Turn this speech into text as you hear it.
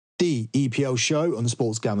The EPL show on the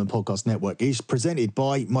Sports Gambling Podcast Network is presented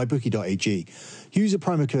by MyBookie.ag. Use a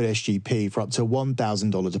promo code SGP for up to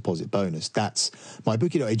 $1,000 deposit bonus. That's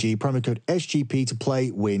MyBookie.ag, promo code SGP to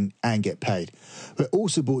play, win, and get paid. We're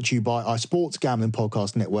also brought to you by our Sports Gambling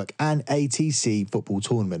Podcast Network and ATC Football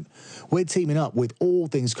Tournament. We're teaming up with All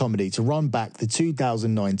Things Comedy to run back the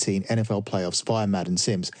 2019 NFL playoffs via Madden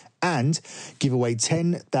Sims and give away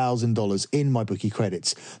 $10,000 in MyBookie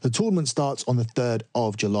credits. The tournament starts on the 3rd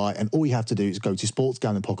of July, and all you have to do is go to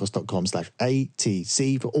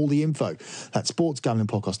sportsgamblingpodcast.com/ATC for all the info. That's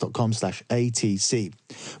sportsgamblingpodcast.com/ATC.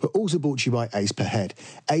 We're also brought to you by Ace Per Head.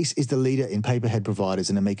 Ace is the leader in pay-per-head providers,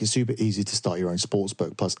 and they make it super easy to start your own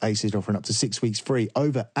sportsbook. Plus, Ace is offering up to 6 weeks free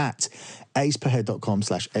over at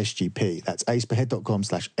aceperhead.com/SGP. That's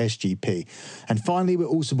aceperhead.com/SGP. And finally, we're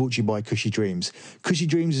also brought to you by Cushy Dreams. Cushy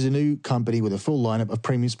Dreams is a new company with a full lineup of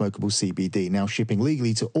premium smokable CBD, now shipping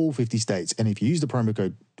legally to all 50 states. And if you use the promo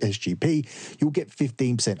code SGP, you'll get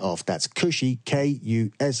 15% off. That's Cushy,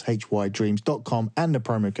 KUSHY Dreams.com, and the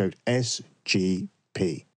promo code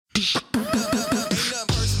SGP.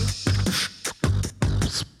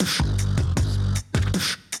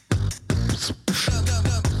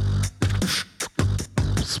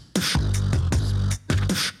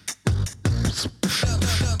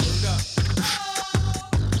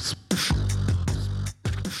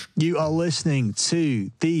 You are listening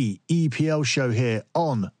to the EPL show here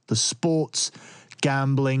on the Sports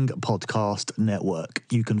Gambling Podcast Network.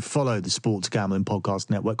 You can follow the Sports Gambling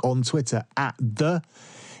Podcast Network on Twitter at the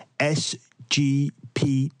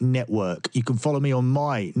SGP Network. You can follow me on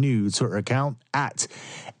my new Twitter account at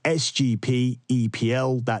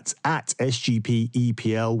SGPEPL. That's at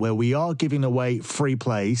SGPEPL, where we are giving away free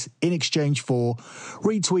plays in exchange for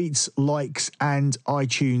retweets, likes, and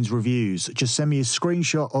iTunes reviews. Just send me a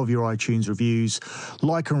screenshot of your iTunes reviews,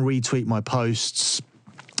 like and retweet my posts.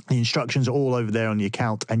 The instructions are all over there on the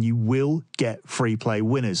account, and you will get free play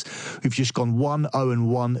winners. We've just gone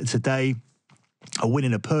 1-0-1 today. A win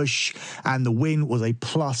in a push, and the win was a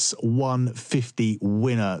plus 150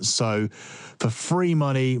 winner. So for free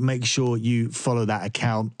money, make sure you follow that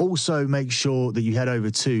account. Also, make sure that you head over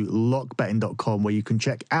to lockbetting.com, where you can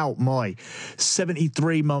check out my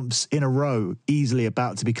 73 months in a row, easily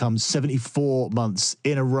about to become 74 months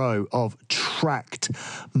in a row of tracked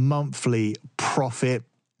monthly profit.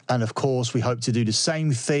 And of course, we hope to do the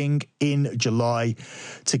same thing in July.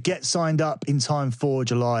 To get signed up in time for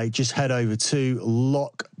July, just head over to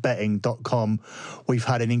lockbetting.com. We've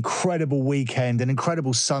had an incredible weekend, an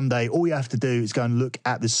incredible Sunday. All you have to do is go and look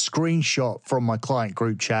at the screenshot from my client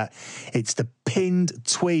group chat. It's the pinned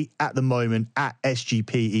tweet at the moment at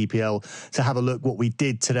SGPEPL to have a look what we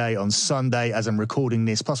did today on Sunday as I'm recording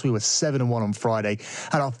this. Plus, we were 7-1 on Friday.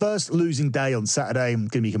 Had our first losing day on Saturday. I'm going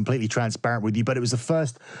to be completely transparent with you, but it was the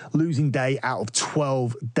first losing day out of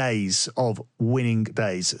 12 days of winning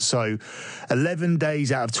days. So 11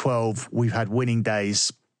 days out of 12, we've had winning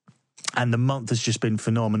days. And the month has just been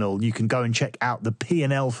phenomenal. You can go and check out the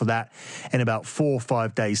P&L for that in about 4 or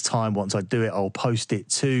 5 days' time. Once I do it, I'll post it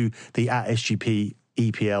to the at SGP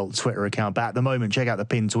EPL Twitter account. But at the moment, check out the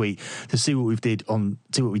pinned tweet to see what we did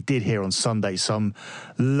here on Sunday. Some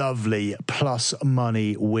lovely plus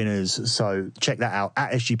money winners. So check that out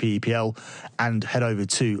at SGP EPL and head over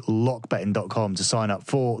to lockbetting.com to sign up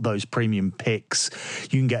for those premium picks.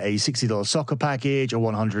 You can get a $60 soccer package, a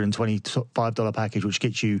 $125 package, which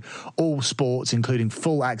gets you all sports, including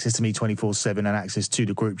full access to me 24/7 and access to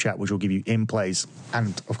the group chat, which will give you in-plays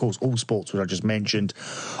and, of course, all sports, which I just mentioned.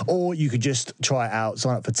 Or you could just try it out,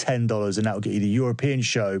 sign up for $10, and that will get you the European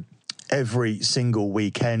show every single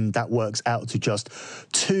weekend. That works out to just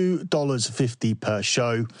 $2.50 per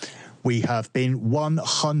show. We have been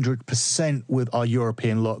 100% with our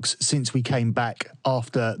European locks since we came back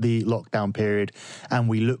after the lockdown period, and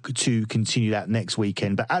we look to continue that next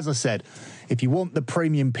weekend. But as I said, if you want the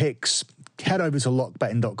premium picks, head over to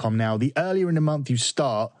lockbetting.com now. The earlier in the month you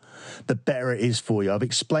start, the better it is for you. I've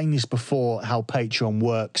explained this before, how Patreon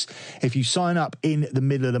works. If you sign up in the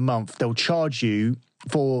middle of the month, they'll charge you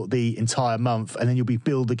for the entire month, and then you'll be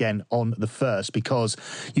billed again on the 1st because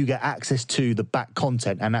you get access to the back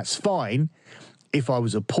content, and that's fine if I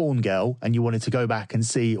was a porn girl and you wanted to go back and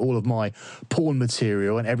see all of my porn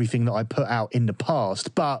material and everything that I put out in the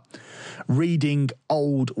past. But reading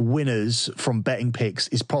old winners from betting picks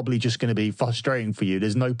is probably just going to be frustrating for you.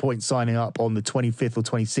 There's no point signing up on the 25th or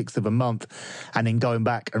 26th of a month and then going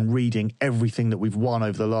back and reading everything that we've won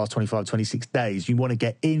over the last 25, 26 days. You want to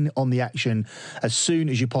get in on the action as soon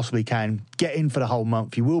as you possibly can. Get in for the whole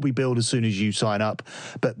month. You will be billed as soon as you sign up,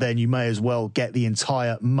 but then you may as well get the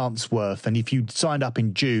entire month's worth. And if you signed up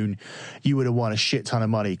in June, you would have won a shit ton of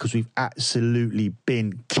money because we've absolutely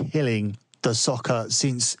been killing the soccer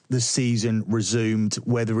since the season resumed,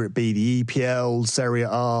 whether it be the EPL, Serie A,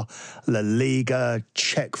 La Liga,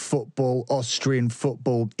 Czech football, Austrian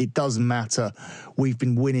football. It doesn't matter. We've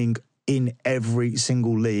been winning in every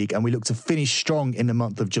single league, and we look to finish strong in the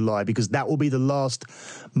month of July because that will be the last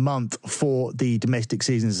month for the domestic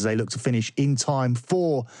seasons as they look to finish in time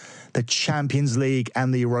for the Champions League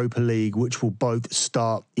and the Europa League, which will both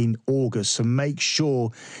start in August. So make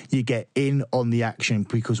sure you get in on the action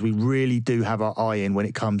because we really do have our eye in when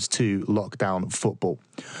it comes to lockdown football.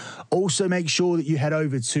 Also, make sure that you head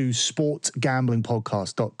over to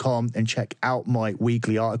sportsgamblingpodcast.com and check out my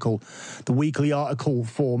weekly article. The weekly article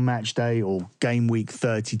for match day or game week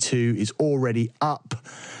 32 is already up.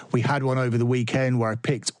 We had one over the weekend where I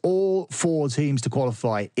picked all 4 teams to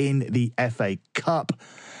qualify in the FA Cup.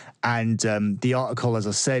 And the article, as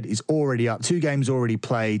I said, is already up. 2 games already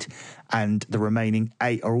played, and the remaining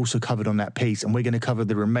 8 are also covered on that piece. And we're going to cover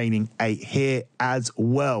the remaining 8 here as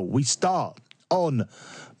well. We start on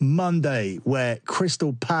Monday, where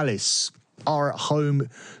Crystal Palace are at home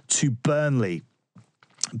to Burnley.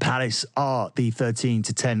 Palace are the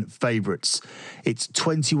 13-10 favourites. It's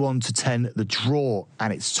 21-10 the draw,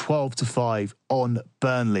 and it's 12-5 on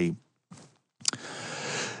Burnley.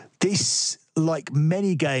 This, like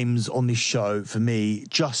many games on this show, for me,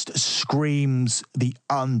 just screams the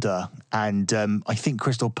under. And I think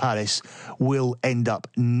Crystal Palace will end up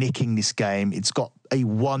nicking this game. It's got a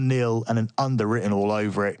 1-0 and an under written all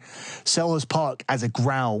over it. Selhurst Park as a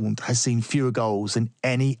ground has seen fewer goals than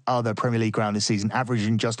any other Premier League ground this season,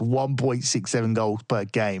 averaging just 1.67 goals per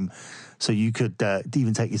game. So you could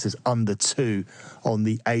even take this as under 2 on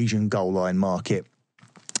the Asian goal line market.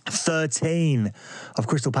 13 of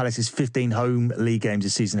Crystal Palace's 15 home league games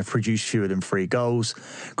this season have produced fewer than 3 goals.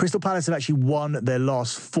 Crystal Palace have actually won their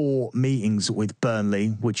last 4 meetings with Burnley,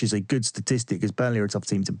 which is a good statistic as Burnley are a tough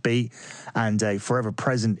team to beat and forever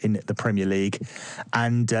present in the Premier League.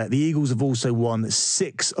 And the Eagles have also won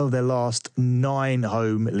 6 of their last 9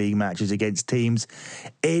 home league matches against teams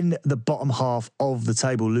in the bottom half of the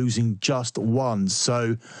table, losing just 1.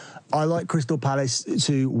 So I like Crystal Palace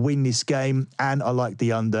to win this game, and I like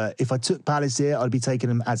the under. If I took Palace here, I'd be taking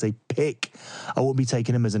them as a pick. I wouldn't be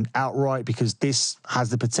taking them as an outright because this has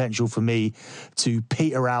the potential for me to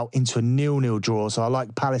peter out into a 0-0 draw. So I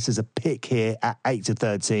like Palace as a pick here at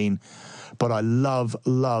 8-13. But I love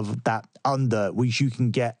that under, which you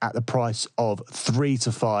can get at the price of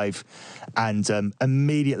 3-5. And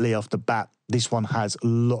immediately off the bat, this one has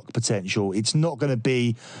lock potential. It's not going to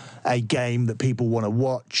be a game that people want to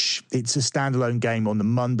watch. It's a standalone game on the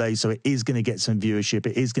Monday, so it is going to get some viewership.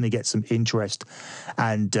 It is going to get some interest.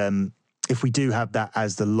 And if we do have that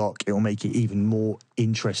as the lock, it will make it even more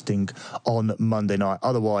interesting on Monday night.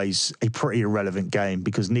 Otherwise, a pretty irrelevant game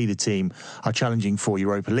because neither team are challenging for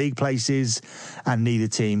Europa League places and neither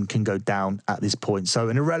team can go down at this point. So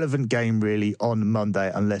an irrelevant game really on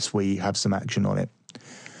Monday unless we have some action on it.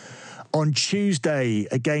 On Tuesday,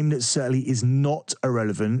 a game that certainly is not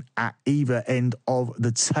irrelevant at either end of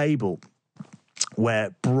the table, where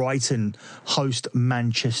Brighton host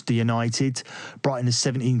Manchester United. Brighton is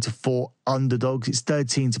 17-4 underdogs. It's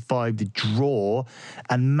 13-5 the draw.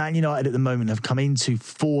 And Man United at the moment have come into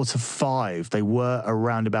 4-5. They were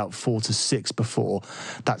around about 4-6 before.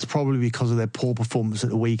 That's probably because of their poor performance at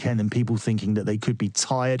the weekend and people thinking that they could be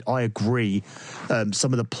tired. I agree.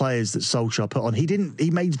 Some of the players that Solskjaer put on,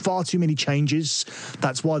 he made far too many changes.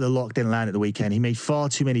 That's why the lock didn't land at the weekend. He made far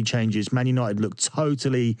too many changes. Man United looked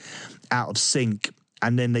totally out of sync.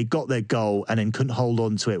 And then they got their goal and then couldn't hold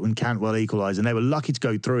on to it when Cantwell equalised. And they were lucky to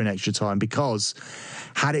go through in extra time because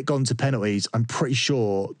had it gone to penalties, I'm pretty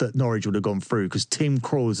sure that Norwich would have gone through because Tim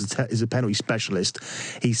Krul is a penalty specialist.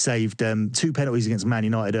 He saved 2 penalties against Man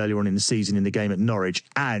United earlier on in the season in the game at Norwich.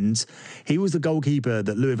 And he was the goalkeeper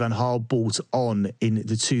that Louis van Gaal brought on in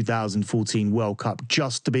the 2014 World Cup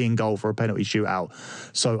just to be in goal for a penalty shootout.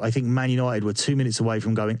 So I think Man United were 2 minutes away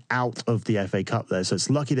from going out of the FA Cup there. So it's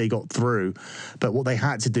lucky they got through. But what they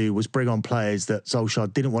had to do was bring on players that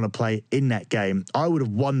Solskjaer didn't want to play in that game. I would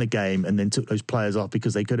have won the game and then took those players off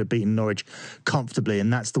because they could have beaten Norwich comfortably,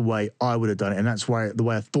 and that's the way I would have done it, and that's the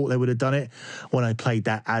way I thought they would have done it when I played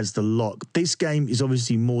that as the lock. This game is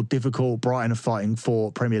obviously more difficult. Brighton are fighting for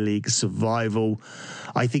Premier League survival.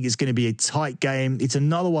 I think it's going to be a tight game. It's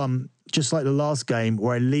another one, just like the last game,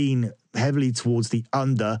 where I lean heavily towards the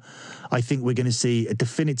under. I think we're going to see a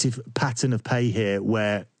definitive pattern of play here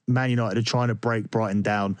where Man United are trying to break Brighton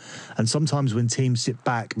down. And sometimes when teams sit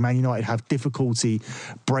back, Man United have difficulty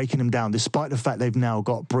breaking them down, despite the fact they've now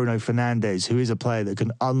got Bruno Fernandes, who is a player that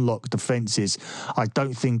can unlock defences. I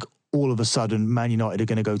don't think all of a sudden Man United are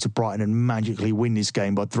going to go to Brighton and magically win this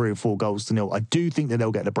game by 3 or 4 goals to nil. I do think that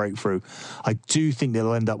they'll get the breakthrough. I do think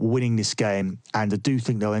they'll end up winning this game, and I do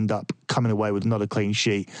think they'll end up coming away with another clean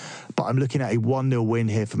sheet. But I'm looking at a 1-0 win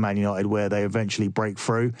here for Man United where they eventually break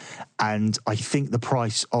through, and I think the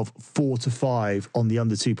price of 4 to 5 on the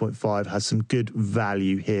under 2.5 has some good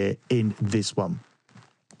value here in this one.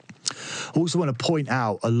 I also want to point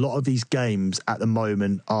out a lot of these games at the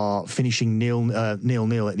moment are finishing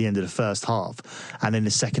nil-nil at the end of the first half, and then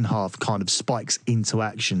the second half kind of spikes into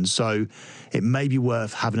action. So it may be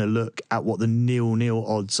worth having a look at what the nil-nil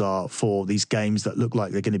odds are for these games that look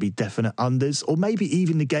like they're going to be definite unders, or maybe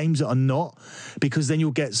even the games that are not, because then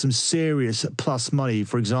you'll get some serious plus money.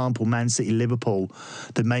 For example, Man City-Liverpool,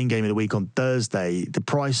 the main game of the week on Thursday, the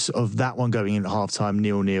price of that one going in at halftime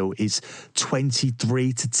nil-nil is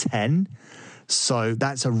 23 to 10. So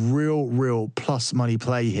that's a real plus money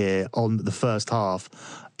play here on the first half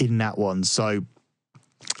in that one. So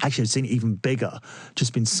actually, I've seen it even bigger.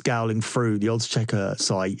 Just been scowling through the odds checker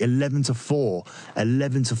site. 11 to 4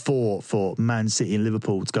 for Man City and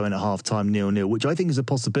Liverpool to go in at halftime 0-0, which I think is a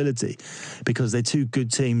possibility because they're two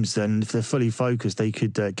good teams, and if they're fully focused, they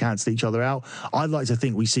could cancel each other out. I'd like to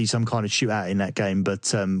think we see some kind of shootout in that game,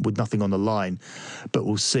 but with nothing on the line. But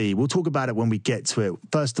we'll see. We'll talk about it when we get to it.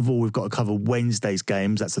 First of all, we've got to cover Wednesday's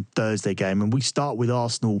games. That's a Thursday game, and we start with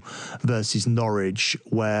Arsenal versus Norwich,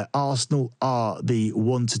 where Arsenal are the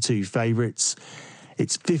 1-2 favourites.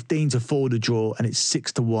 It's 15 to 4 to draw, and it's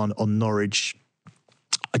 6 to 1 on Norwich.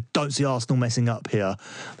 I don't see Arsenal messing up here.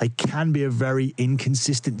 They can be a very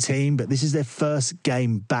inconsistent team, but this is their first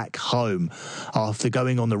game back home after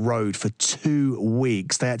going on the road for 2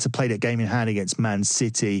 weeks. They had to play that game in hand against Man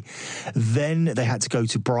City. Then they had to go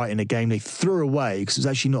to Brighton, a game they threw away because it was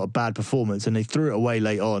actually not a bad performance, and they threw it away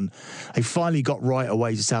late on. They finally got right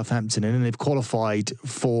away to Southampton, and then they've qualified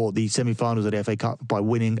for the semi-finals of the FA Cup by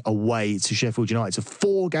winning away to Sheffield United. So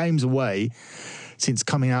 4 games away since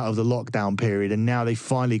coming out of the lockdown period, and now they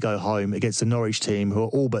finally go home against the Norwich team, who are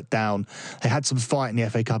all but down. They had some fight in the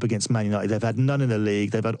FA Cup against Man United. They've had none in the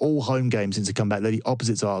league. They've had all home games since they come back. They're the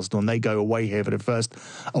opposite to Arsenal, and they go away here for their first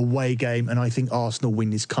away game, and I think Arsenal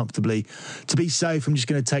win this comfortably. To be safe, I'm just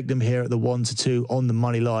going to take them here at the 1-2 on the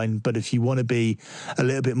money line, but if you want to be a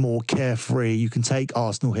little bit more carefree, you can take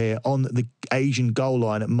Arsenal here on the Asian goal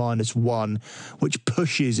line at -1, which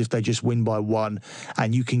pushes if they just win by 1,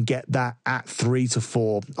 and you can get that at 3 to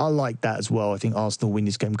 4. I like that as well. I think Arsenal win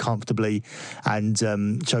this game comfortably and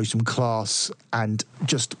show some class and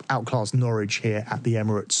just outclass Norwich here at the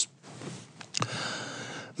Emirates.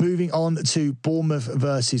 Moving on to Bournemouth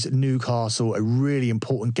versus Newcastle, a really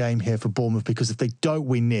important game here for Bournemouth because if they don't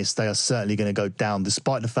win this, they are certainly going to go down,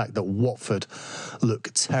 despite the fact that Watford look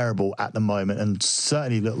terrible at the moment and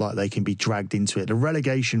certainly look like they can be dragged into it. The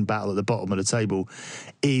relegation battle at the bottom of the table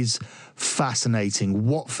is fascinating.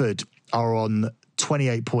 Watford are on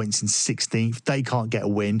 28 points in 16th. They can't get a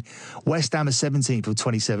win. West Ham are 17th or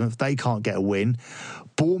 27th. They can't get a win.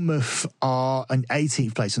 Bournemouth are in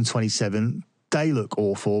 18th place on 27. They look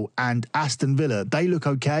awful. And Aston Villa, they look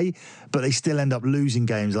okay, but they still end up losing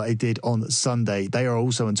games like they did on Sunday. They are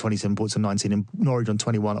also on 27 points on 19, and Norwich on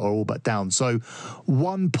 21 are all but down. So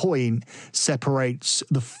 1 point separates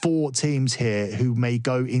the 4 teams here who may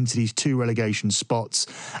go into these 2 relegation spots.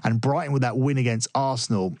 And Brighton, with that win against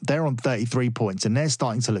Arsenal, they're on 33 points, and they're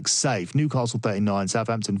starting to look safe. Newcastle 39,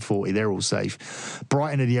 Southampton 40, they're all safe.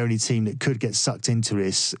 Brighton are the only team that could get sucked into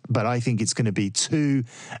this, but I think it's going to be 2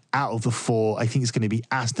 out of the 4. I think it's going to be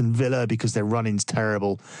Aston Villa because their running's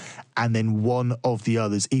terrible, and then one of the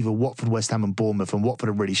others, either Watford, West Ham and Bournemouth, and Watford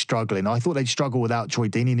are really struggling. I thought they'd struggle without Troy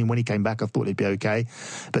Deeney, and when he came back I thought they'd be okay,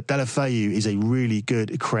 but Deulofeu is a really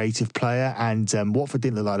good creative player, and Watford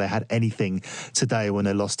didn't look like they had anything today when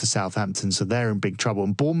they lost to Southampton, so they're in big trouble,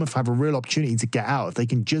 and Bournemouth have a real opportunity to get out if they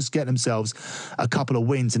can just get themselves a couple of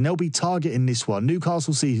wins, and they'll be targeting this one.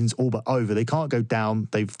 Newcastle season's all but over. They can't go down.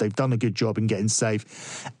 They've done a good job in getting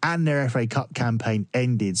safe, and their FA Cup campaign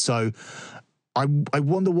ended. So I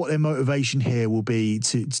wonder what their motivation here will be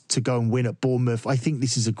to go and win at Bournemouth. I think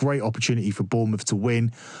this is a great opportunity for Bournemouth to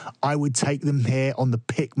win. I would take them here on the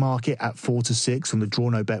pick market at 4 to 6 on the draw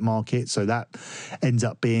no bet market. So that ends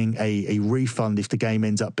up being a refund if the game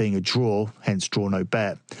ends up being a draw, hence draw no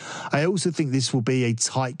bet. I also think this will be a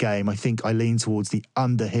tight game. I think I lean towards the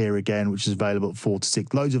under here again, which is available at 4 to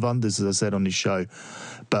 6. Loads of unders, as I said on this show.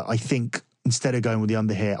 But I think instead of going with the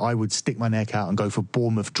under here, I would stick my neck out and go for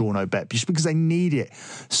Bournemouth draw no bet, just because they need it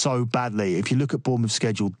so badly. If you look at Bournemouth's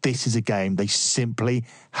schedule, this is a game they simply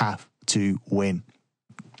have to win.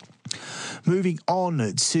 Moving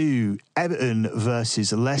on to Everton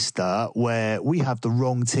versus Leicester, where we have the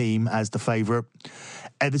wrong team as the favourite.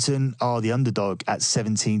 Everton are the underdog at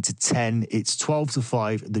 17-10. It's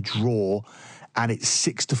 12-5 the draw, and it's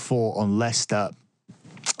 6-4 on Leicester.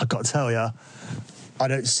 I've got to tell you, I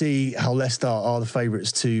don't see how Leicester are the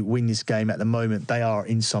favourites to win this game at the moment. They are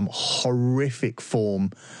in some horrific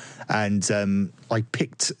form. And I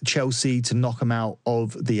picked Chelsea to knock them out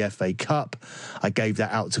of the FA Cup. I gave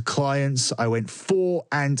that out to clients. I went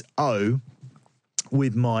 4-0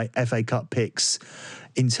 with my FA Cup picks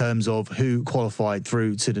in terms of who qualified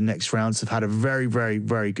through to the next round. So I've had a very, very,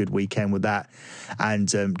 very good weekend with that. And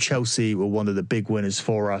Chelsea were one of the big winners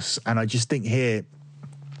for us. And I just think here,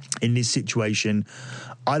 in this situation,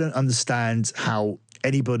 I don't understand how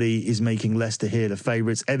anybody is making Leicester here the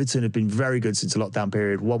favourites. Everton have been very good since the lockdown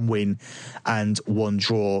period, 1 win and 1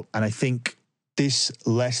 draw. And I think this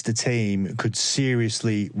Leicester team could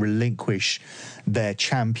seriously relinquish their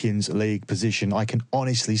Champions League position. I can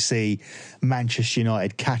honestly see Manchester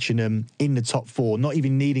United catching them in the top 4, not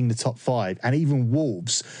even needing the top 5, and even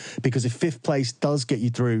Wolves, because if 5th place does get you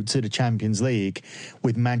through to the Champions League,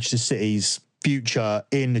 with Manchester City's future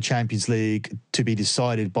in the Champions League to be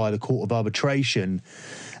decided by the Court of Arbitration,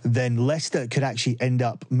 then Leicester could actually end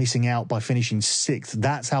up missing out by finishing 6th.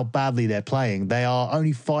 That's how badly they're playing. They are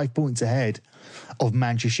only 5 points ahead of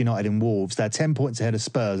Manchester United and Wolves. They're 10 points ahead of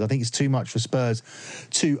Spurs. I think it's too much for Spurs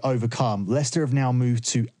to overcome. Leicester have now moved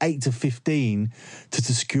to 8-15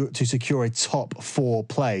 to secure a top 4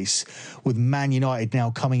 place, with Man United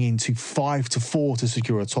now coming into 5-4 to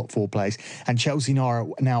secure a top 4 place, and Chelsea now are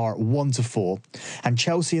at 1-4. And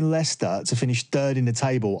Chelsea and Leicester to finish 3rd in the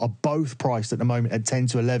table are both priced at the moment at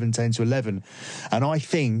 10-11, 10-11. And I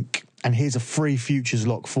think, and here's a free futures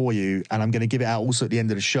lock for you, and I'm going to give it out also at the end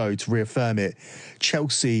of the show to reaffirm it,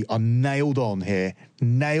 Chelsea are nailed on here,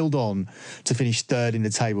 nailed on to finish 3rd in the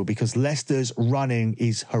table, because Leicester's running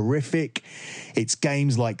is horrific. It's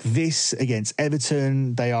games like this against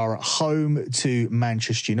Everton. They are at home to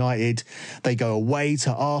Manchester United. They go away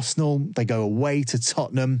to Arsenal. They go away to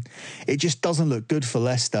Tottenham. It just doesn't look good for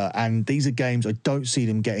Leicester, and these are games I don't see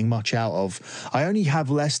them getting much out of. I only have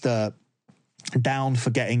Leicester down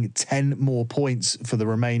for getting 10 more points for the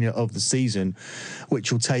remainder of the season,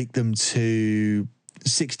 which will take them to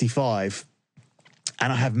 65.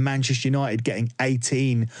 And I have Manchester United getting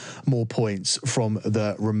 18 more points from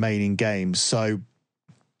the remaining games. So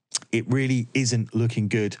it really isn't looking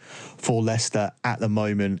good for Leicester at the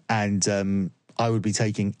moment. And I would be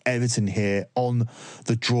taking Everton here on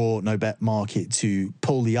the draw no bet market to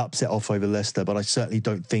pull the upset off over Leicester, but I certainly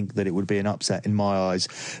don't think that it would be an upset in my eyes,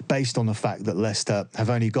 based on the fact that Leicester have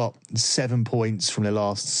only got 7 points from their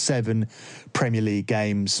last 7 Premier League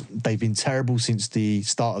games. They've been terrible since the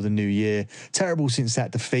start of the new year, terrible since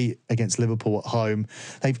that defeat against Liverpool at home.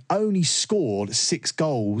 They've only scored 6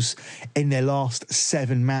 goals in their last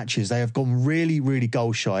 7 matches. They have gone really, really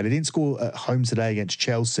goal shy. They didn't score at home today against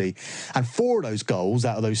Chelsea, and 4 of those goals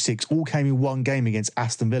out of those 6 all came in one game against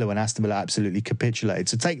Aston Villa, when Aston Villa absolutely capitulated.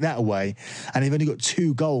 So take that away, and they've only got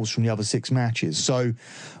 2 goals from the other 6 matches. So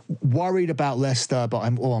worried about Leicester, but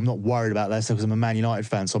I'm not worried about Leicester because I'm a Man United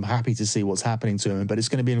fan, so I'm happy to see what's happening to them. But it's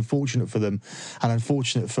going to be unfortunate for them, and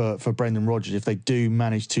unfortunate for Brendan Rodgers if they do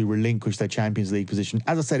manage to relinquish their Champions League position.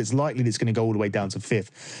 As I said, it's likely that it's going to go all the way down to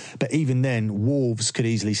 5th. But even then, Wolves could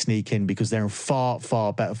easily sneak in because they're in far,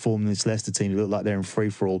 far better form than this Leicester team. They look like they're in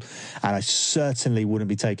free-for-all. And I certainly wouldn't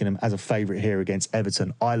be taking them as a favourite here against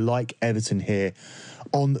Everton. I like Everton here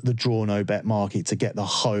on the draw no bet market to get the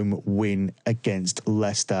home win against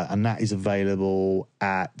Leicester, and that is available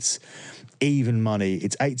at even money.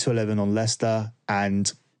 It's 8-11 on Leicester,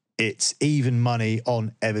 and it's even money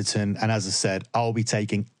on Everton. And as I said, I'll be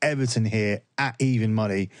taking Everton here at even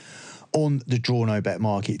money on the draw no bet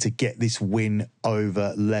market to get this win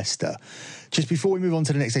over Leicester. Just before we move on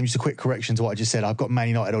to the next game, just a quick correction to what I just said. I've got Man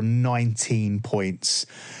United on 19 points.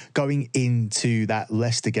 Going into that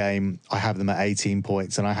Leicester game, I have them at 18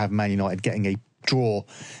 points, and I have Man United getting a draw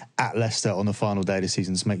at Leicester on the final day of the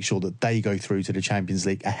season to make sure that they go through to the Champions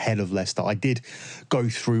League ahead of Leicester. I did go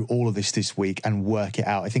through all of this week and work it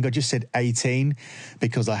out. I think I just said 18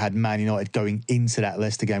 because I had Man United going into that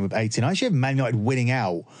Leicester game with 18. I actually have Man United winning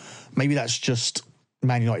out. Maybe that's just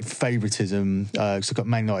Man United favouritism. So I've got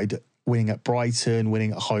Man United winning at Brighton,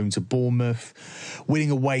 winning at home to Bournemouth,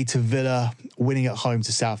 winning away to Villa, winning at home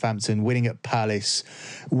to Southampton, winning at Palace,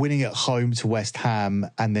 winning at home to West Ham,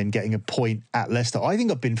 and then getting a point at Leicester. I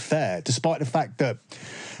think I've been fair, despite the fact that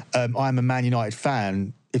I'm a Man United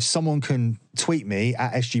fan. If someone can tweet me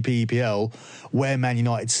at SGPEPL where Man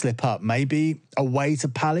United slip up, maybe away to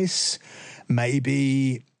Palace,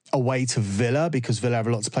 maybe away to Villa, because Villa have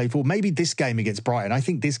a lot to play for. Maybe this game against Brighton. I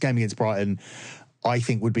think this game against Brighton,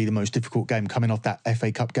 would be the most difficult game, coming off that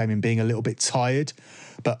FA Cup game and being a little bit tired.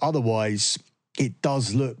 But otherwise, it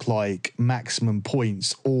does look like maximum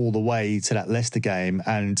points all the way to that Leicester game.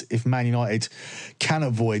 And if Man United can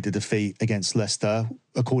avoid the defeat against Leicester,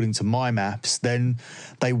 according to my maps, then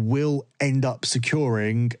they will end up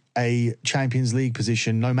securing a Champions League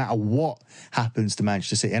position no matter what happens to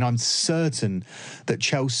Manchester City. And I'm certain that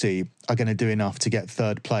Chelsea are going to do enough to get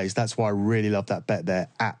third place. That's why I really love that bet there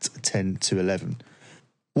at 10-11.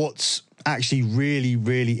 What's actually really,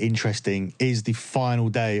 really interesting is the final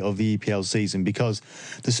day of the EPL season, because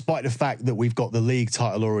despite the fact that we've got the league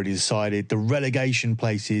title already decided, the relegation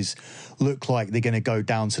places look like they're going to go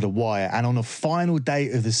down to the wire. And on the final day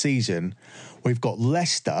of the season, we've got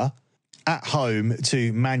Leicester at home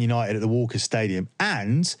to Man United at the Walker Stadium,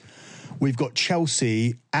 and we've got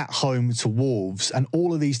Chelsea at home to Wolves, and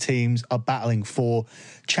all of these teams are battling for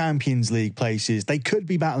Champions League places. They could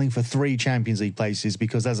be battling for 3 Champions League places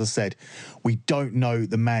because, as I said, we don't know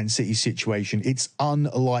the Man City situation. It's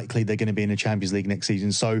unlikely they're going to be in the Champions League next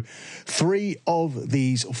season. So 3 of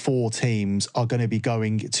these 4 teams are going to be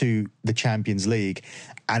going to the Champions League,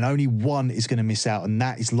 and only one is going to miss out, and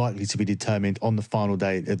that is likely to be determined on the final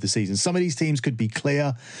day of the season. Some of these teams could be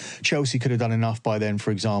clear. Chelsea could have done enough by then,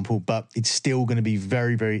 for example, but it's still going to be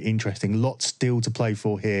very, very interesting. Lots still to play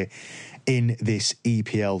for here in this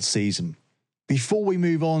EPL season. Before we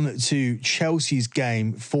move on to Chelsea's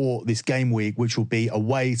game for this game week, which will be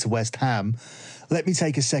away to West Ham, let me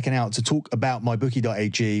take a second out to talk about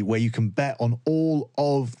mybookie.ag, where you can bet on all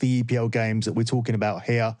of the EPL games that we're talking about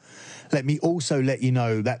here. Let me also let you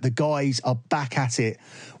know that the guys are back at it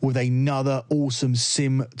with another awesome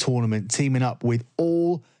sim tournament, teaming up with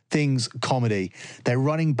All Things Comedy. They're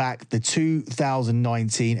running back the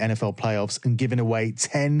 2019 NFL playoffs and giving away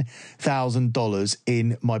 $10,000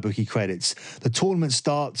 in MyBookie credits. The tournament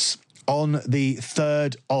starts on the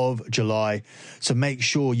 3rd of July, so make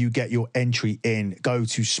sure you get your entry in. Go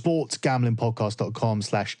to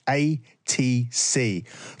sportsgamblingpodcast.com/ATC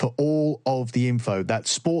for all of the info.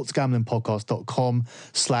 That's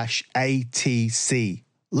sportsgamblingpodcast.com/ATC.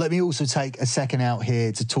 Let me also take a second out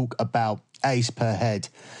here to talk about Ace Per Head.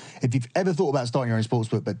 If you've ever thought about starting your own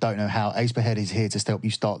sportsbook but don't know how, Ace Per Head is here to help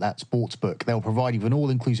you start that sportsbook. They'll provide you with an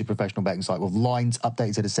all-inclusive professional betting site with lines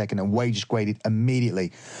updated to the second and wagers graded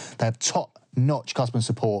immediately. They have top-notch customer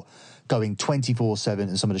support going 24/7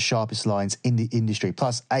 and some of the sharpest lines in the industry.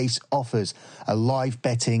 Plus, Ace offers a live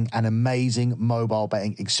betting and amazing mobile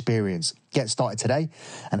betting experience. Get started today,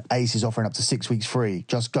 and Ace is offering up to 6 weeks free.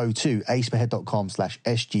 Just go to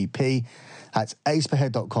aceperhead.com/SGP. That's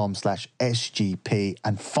aceperhead.com/SGP.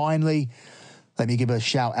 And finally, let me give a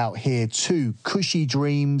shout out here to Cushy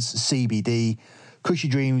Dreams CBD. Cushy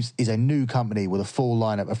Dreams is a new company with a full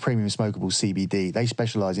lineup of premium smokable CBD. They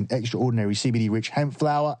specialize in extraordinary CBD-rich hemp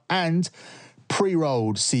flower and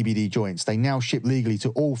pre-rolled CBD joints. They now ship legally to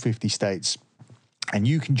all 50 states. And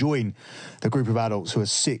you can join the group of adults who are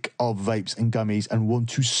sick of vapes and gummies and want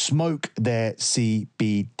to smoke their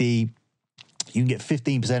CBD. You can get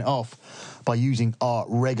 15% off by using our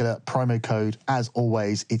regular promo code. As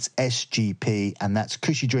always, it's SGP, and that's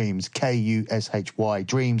Cushy Dreams, KUSHY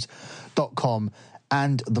dreams.com,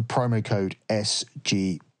 and the promo code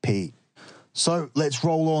SGP. So let's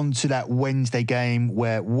roll on to that Wednesday game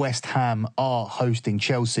where West Ham are hosting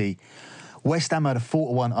Chelsea. West Ham are the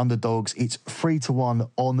 4-1 underdogs. It's 3-1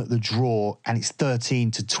 on the draw, and it's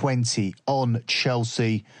 13-20 on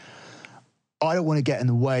Chelsea. I don't want to get in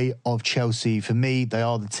the way of Chelsea. For me, they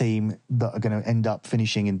are the team that are going to end up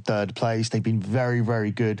finishing in 3rd place. They've been very,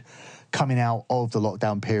 very good coming out of the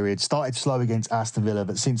lockdown period. Started slow against Aston Villa,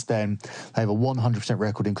 but since then, they have a 100%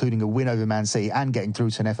 record, including a win over Man City and getting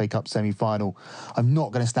through to an FA Cup semi-final. I'm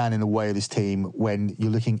not going to stand in the way of this team when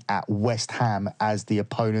you're looking at West Ham as the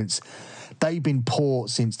opponents. They've been poor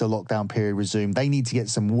since the lockdown period resumed. They need to get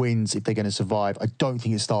some wins if they're going to survive. I don't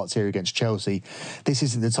think it starts here against Chelsea. This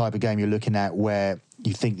isn't the type of game you're looking at where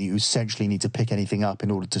you think that you essentially need to pick anything up in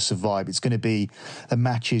order to survive. It's going to be the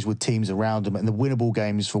matches with teams around them, and the winnable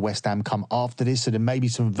games for West Ham come after this, so there may be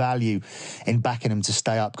some value in backing them to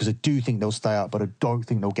stay up, because I do think they'll stay up, but I don't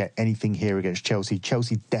think they'll get anything here against Chelsea.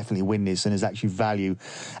 Chelsea definitely win this, and there's actually value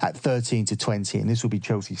at 13-20, and this will be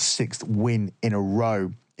Chelsea's 6th win in a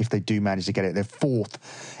row if they do manage to get it. Their 4th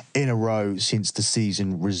in a row since the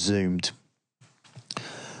season resumed.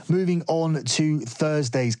 Moving on to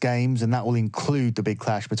Thursday's games, and that will include the big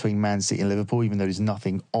clash between Man City and Liverpool, even though there's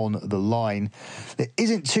nothing on the line. There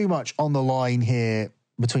isn't too much on the line here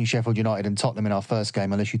between Sheffield United and Tottenham in our first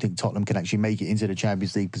game, unless you think Tottenham can actually make it into the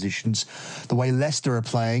Champions League positions. The way Leicester are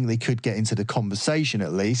playing, they could get into the conversation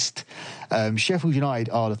at least. Sheffield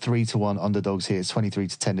United are the 3-1 underdogs here. It's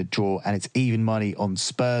 23-10 to draw, and it's even money on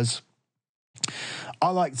Spurs. I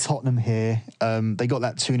like Tottenham here. They got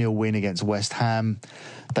that 2-0 win against West Ham.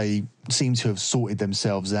 They seem to have sorted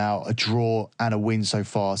themselves out. A draw and a win so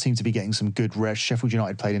far. Seem to be getting some good rest. Sheffield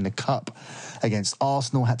United played in the Cup against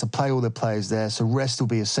Arsenal, had to play all their players there, so rest will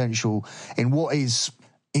be essential in what is,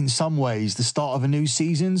 in some ways, the start of a new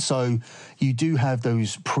season. So you do have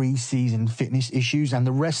those pre-season fitness issues, and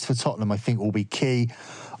the rest for Tottenham, I think, will be key.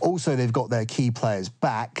 Also, they've got their key players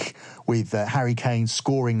back, with Harry Kane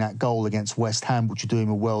scoring that goal against West Ham, which will do him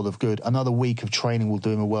a world of good. Another week of training will do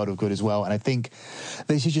him a world of good as well. And I think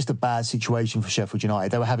this is just a bad situation for Sheffield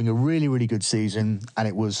United. They were having a really, really good season, and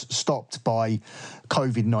it was stopped by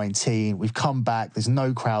COVID-19. We've come back. There's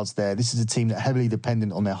no crowds there. This is a team that heavily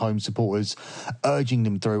dependent on their home supporters, urging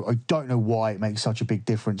them through. I don't know why it makes such a big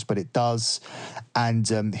difference, but it does.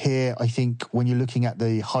 And here, I think when you're looking at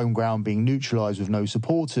the home ground being neutralised with no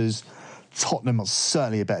supporters, Tottenham are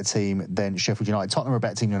certainly a better team than Sheffield United. Tottenham are a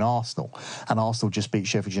better team than Arsenal, and Arsenal just beat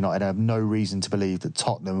Sheffield United. I have no reason to believe that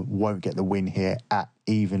Tottenham won't get the win here at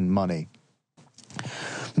even money.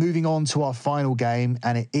 Moving on to our final game,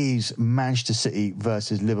 and it is Manchester City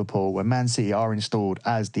versus Liverpool, where Man City are installed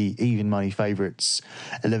as the even money favourites,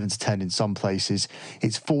 11-10 in some places.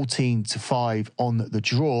 It's 14-5 on the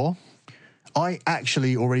draw. I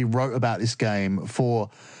actually already wrote about this game for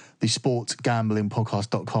the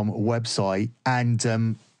sportsgamblingpodcast.com website,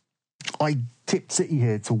 and I tipped City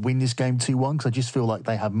here to win this game 2-1 because I just feel like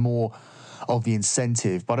they have more of the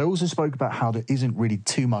incentive. But I also spoke about how there isn't really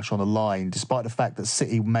too much on the line, despite the fact that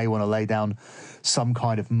City may want to lay down some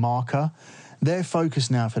kind of marker. Their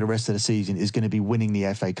focus now for the rest of the season is going to be winning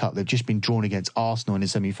the FA Cup. They've just been drawn against Arsenal in the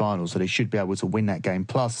semi-finals, so they should be able to win that game,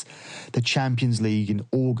 plus the Champions League in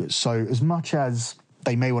August. So as much as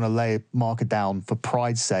they may want to lay a marker down for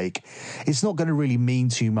pride's sake, it's not going to really mean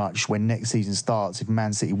too much when next season starts if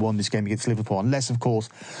Man City won this game against Liverpool, unless, of course,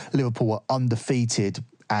 Liverpool were undefeated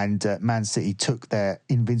and Man City took their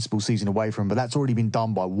invincible season away from them. But that's already been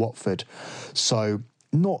done by Watford. So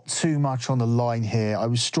not too much on the line here. I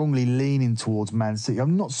was strongly leaning towards Man City.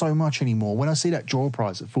 I'm not so much anymore. When I see that draw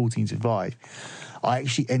price at 14-5, I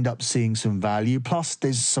actually end up seeing some value. Plus,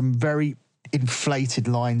 there's some very inflated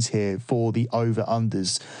lines here for the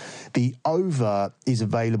over-unders. The over is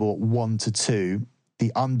available at 1-2.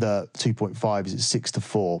 The under 2.5 is at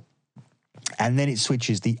 6-4. And then it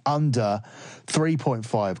switches. The under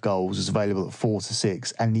 3.5 goals is available at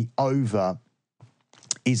 4-6. And the over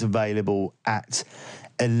is available at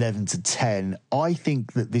 11-10. I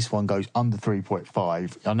think that this one goes under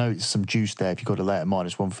 3.5. I know it's some juice there if you've got to lay it at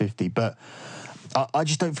minus 150, but I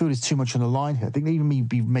just don't feel there's too much on the line here. I think there even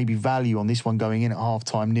maybe value on this one going in at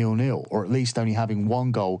half-time 0-0, or at least only having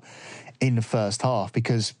one goal in the first half,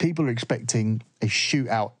 because people are expecting a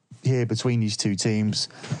shootout here between these two teams,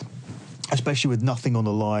 especially with nothing on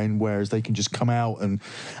the line, whereas they can just come out and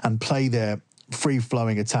play their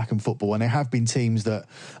free-flowing attacking football. And there have been teams that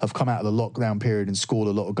have come out of the lockdown period and scored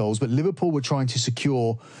a lot of goals, but Liverpool were trying to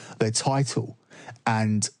secure their title,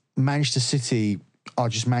 and Manchester City are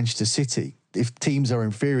just Manchester City. If teams are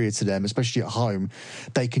inferior to them, especially at home,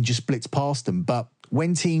 they can just blitz past them. But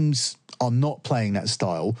when teams are not playing that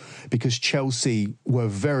style, because Chelsea were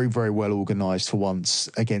very, very well organised for once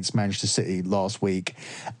against Manchester City last week,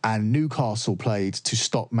 and Newcastle played to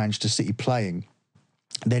stop Manchester City playing,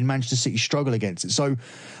 then Manchester City struggle against it. So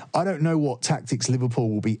I don't know what tactics Liverpool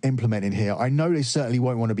will be implementing here. I know they certainly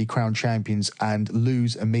won't want to be crowned champions and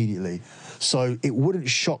lose immediately. So it wouldn't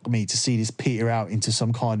shock me to see this peter out into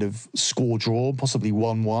some kind of score draw, possibly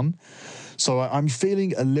 1-1. So I'm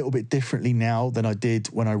feeling a little bit differently now than I did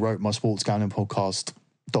when I wrote my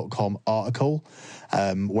sportsgamblingpodcast.com article,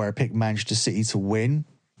 where I picked Manchester City to win.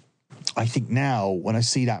 I think now, when I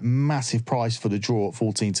see that massive price for the draw at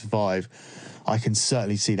 14-5, I can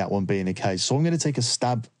certainly see that one being the case. So I'm going to take a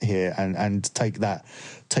stab here and take that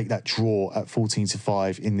take that draw at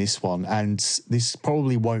 14-5 in this one. And this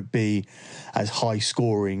probably won't be as high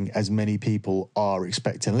scoring as many people are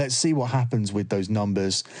expecting. Let's see what happens with those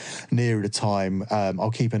numbers nearer the time.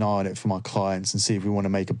 I'll keep an eye on it for my clients and see if we want to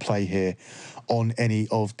make a play here on any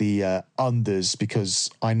of the unders, because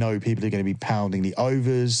I know people are going to be pounding the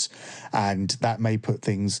overs, and that may put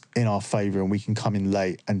things in our favour, and we can come in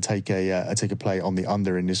late and take a play on the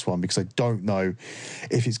under in this one, because I don't know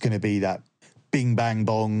if it's going to be that bing bang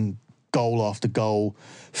bong, goal after goal,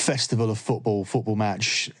 festival of football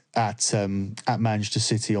match at Manchester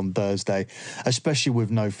City on Thursday, especially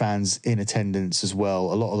with no fans in attendance as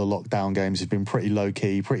well. A lot of the lockdown games have been pretty low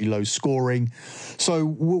key, pretty low scoring. So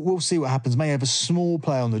we'll see what happens. May have a small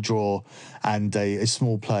play on the draw and a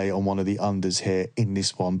small play on one of the unders here in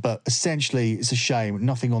this one. But essentially, it's a shame.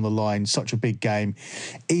 Nothing on the line. Such a big game.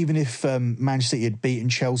 Even if Manchester City had beaten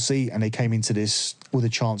Chelsea and they came into this with a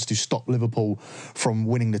chance to stop Liverpool from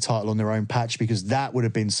winning the title on their own patch, because that would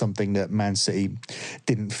have been something that Man City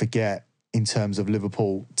didn't forget in terms of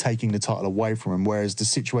Liverpool taking the title away from them, whereas the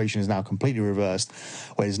situation is now completely reversed,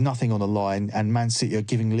 where there's nothing on the line, and Man City are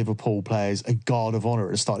giving Liverpool players a guard of honour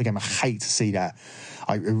at the start of the game. I hate to see that.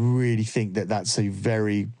 I really think that that's a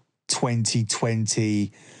very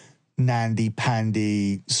 2020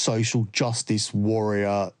 nandy-pandy social justice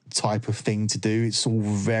warrior type of thing to do. It's all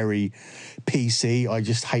very PC. I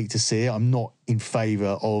just hate to see it. I'm not in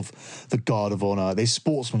favour of the guard of honour. There's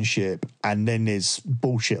sportsmanship and then there's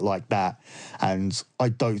bullshit like that, and I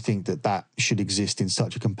don't think that that should exist in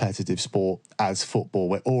such a competitive sport as football.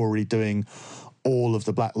 We're already doing all of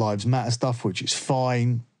the Black Lives Matter stuff, which is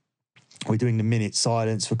fine. We're doing the minute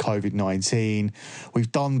silence for COVID-19.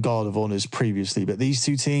 We've done guard of honours previously, but these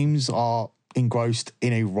two teams are engrossed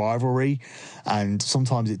in a rivalry, and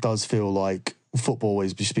sometimes it does feel like football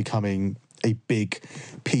is just becoming a big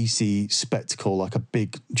PC spectacle, like a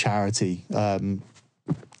big charity.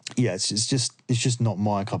 It's just not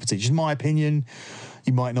my cup of tea. Just my opinion.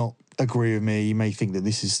 You might not agree with me. You may think that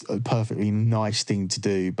this is a perfectly nice thing to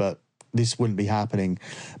do, but this wouldn't be happening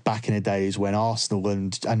back in the days when Arsenal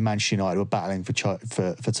and Manchester United were battling for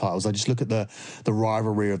titles. I just look at the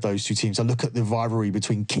rivalry of those two teams. I look at the rivalry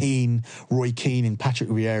between Roy Keane and Patrick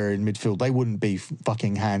Vieira in midfield. They wouldn't be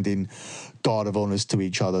fucking handing guard of honours to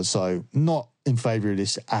each other. So not in favour of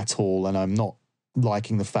this at all. And I'm not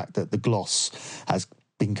liking the fact that the gloss has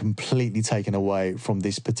been completely taken away from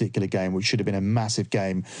this particular game, which should have been a massive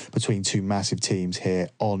game between two massive teams here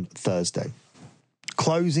on Thursday.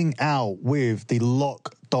 Closing out with the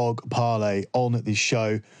lock dog parlay on this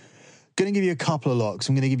show. Going to give you a couple of locks.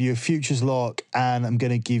 I'm going to give you a futures lock, and I'm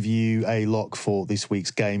going to give you a lock for this week's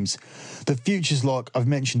games. The futures lock, I've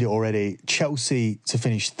mentioned it already, Chelsea to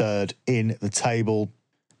finish third in the table.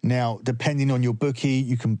 Now, depending on your bookie,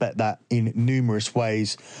 you can bet that in numerous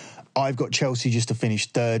ways. I've got Chelsea just to finish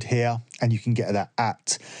third here, and you can get that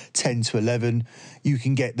at 10-11. You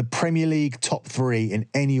can get the Premier League top three in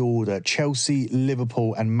any order, Chelsea,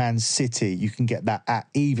 Liverpool and Man City. You can get that at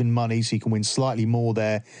even money, so you can win slightly more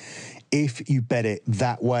there if you bet it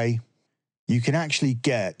that way. You can actually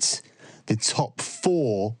get the top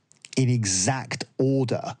four in exact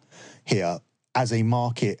order here as a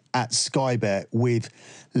market at Sky Bet, with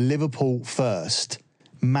Liverpool first,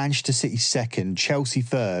 Manchester City second, Chelsea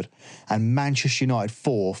third, and Manchester United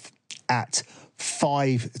fourth at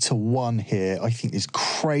 5-1 here. I think there's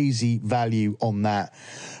crazy value on that.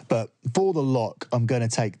 But for the lock, I'm going to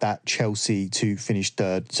take that Chelsea to finish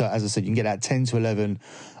third. So as I said, you can get that 10-11,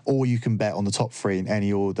 or you can bet on the top three in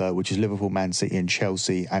any order, which is Liverpool, Man City and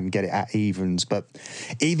Chelsea, and get it at evens. But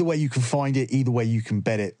either way you can find it, either way you can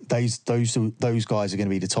bet it, those guys are going to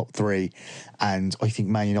be the top three. And I think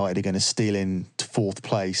Man United are going to steal in to fourth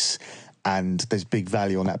place, and there's big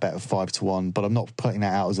value on that bet of 5-1. But I'm not putting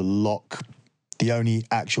that out as a lock. The only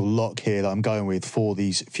actual lock here that I'm going with for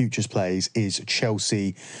these futures plays is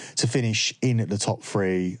Chelsea to finish in the top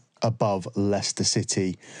three above Leicester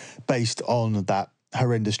City, based on that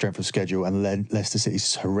horrendous strength of schedule and Leicester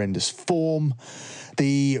City's horrendous form.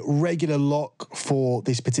 The regular lock for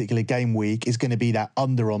this particular game week is going to be that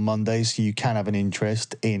under on Monday, so you can have an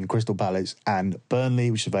interest in Crystal Palace and Burnley,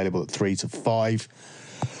 which is available at 3-5.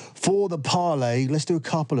 For the parlay, let's do a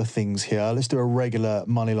couple of things here. Let's do a regular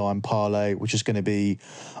moneyline parlay, which is going to be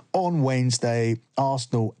on Wednesday,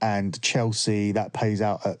 Arsenal and Chelsea. That pays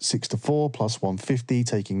out at 6-4 plus 150,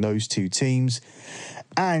 taking those two teams.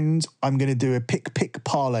 And I'm going to do a pick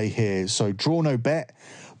parlay here. So draw no bet,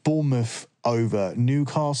 Bournemouth over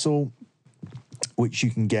Newcastle, which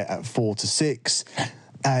you can get at 4-6.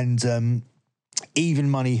 And even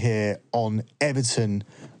money here on Everton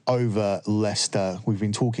over Leicester. We've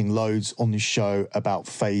been talking loads on this show about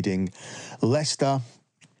fading Leicester.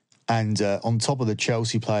 And on top of the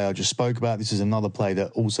Chelsea play I just spoke about, this is another play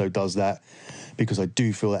that also does that, because I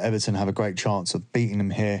do feel that Everton have a great chance of beating them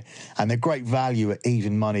here. And they're great value at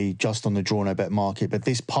even money just on the draw no bet market. But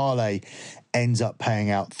this parlay ends up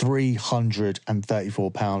paying out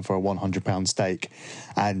 £334 for a £100 stake.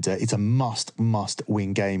 And it's a must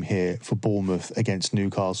win game here for Bournemouth against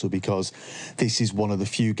Newcastle, because this is one of the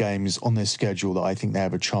few games on their schedule that I think they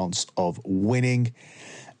have a chance of winning.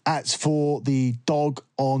 As for the dog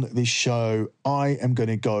on this show, I am going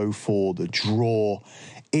to go for the draw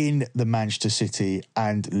in the Manchester City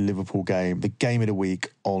and Liverpool game, the game of the week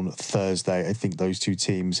on Thursday. I think those two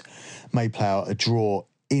teams may play out a draw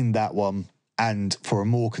in that one. And for a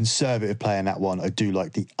more conservative play in that one, I do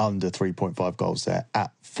like the under 3.5 goals there at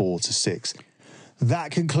 4-6. That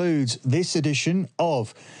concludes this edition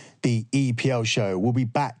of the EPL show. We'll be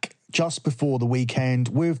back just before the weekend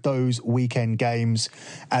with those weekend games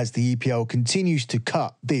as the EPL continues to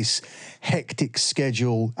cut this hectic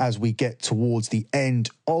schedule as we get towards the end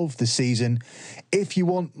of the season. If you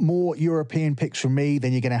want more European picks from me,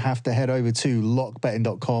 then you're going to have to head over to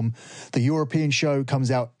lockbetting.com. The European show comes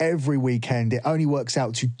out every weekend. It only works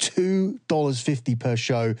out to $2.50 per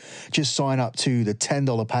show. Just sign up to the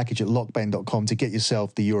 $10 package at lockbetting.com to get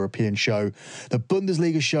yourself the European show. The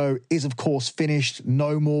Bundesliga show is, of course, finished.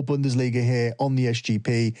 No more Bundesliga here on the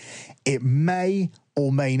SGP. It may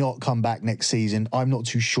or may not come back next season. I'm not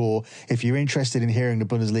too sure. If you're interested in hearing the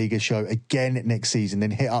Bundesliga show again next season,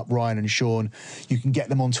 then hit up Ryan and Sean. You can get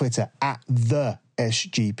them on Twitter at the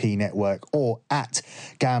SGP Network or at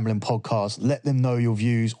Gambling Podcast. Let them know your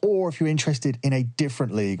views, or if you're interested in a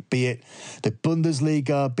different league, be it the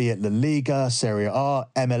Bundesliga, be it La Liga, Serie A,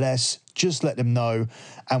 MLS, just let them know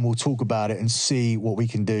and we'll talk about it and see what we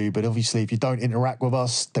can do. But obviously, if you don't interact with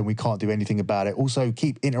us, then we can't do anything about it. Also,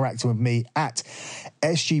 keep interacting with me at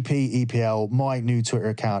SGP EPL, my new Twitter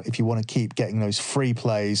account, if you want to keep getting those free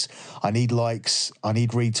plays. I need likes, I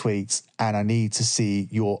need retweets, and I need to see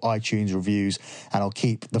your iTunes reviews, and I'll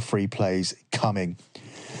keep the free plays coming.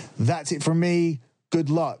 That's it from me. Good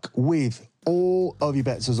luck with all of your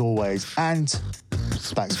bets as always, and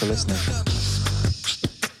thanks for listening.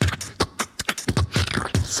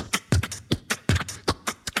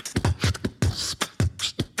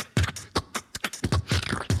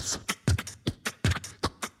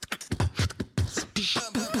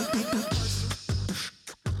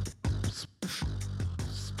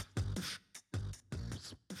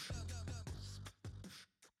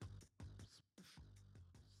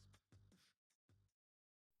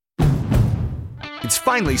 It's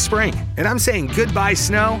finally spring, and I'm saying goodbye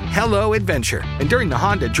snow, hello adventure. And during the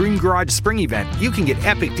Honda Dream Garage Spring Event, you can get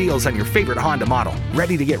epic deals on your favorite Honda model.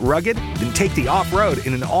 Ready to get rugged? Then take the off-road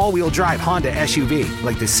in an all-wheel drive Honda SUV,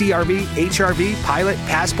 like the CR-V, HR-V, Pilot,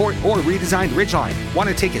 Passport, or redesigned Ridgeline. Want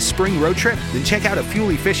to take a spring road trip? Then check out a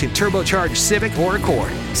fuel-efficient turbocharged Civic or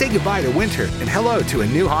Accord. Say goodbye to winter and hello to a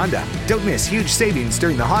new Honda. Don't miss huge savings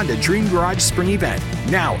during the Honda Dream Garage Spring Event,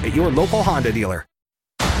 now at your local Honda dealer.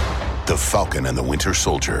 The Falcon and the Winter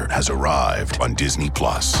Soldier has arrived on Disney+.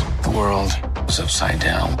 The world is upside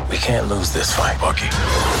down. We can't lose this fight, Bucky.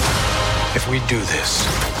 If we do this,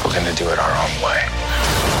 we're going to do it our own way.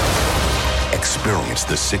 Experience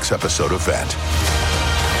the 6-episode event.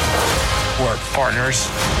 Work partners,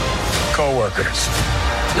 co-workers,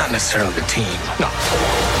 not necessarily the team. No.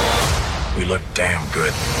 We look damn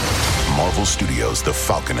good. Marvel Studios' The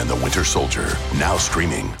Falcon and the Winter Soldier, now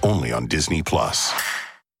streaming only on Disney+.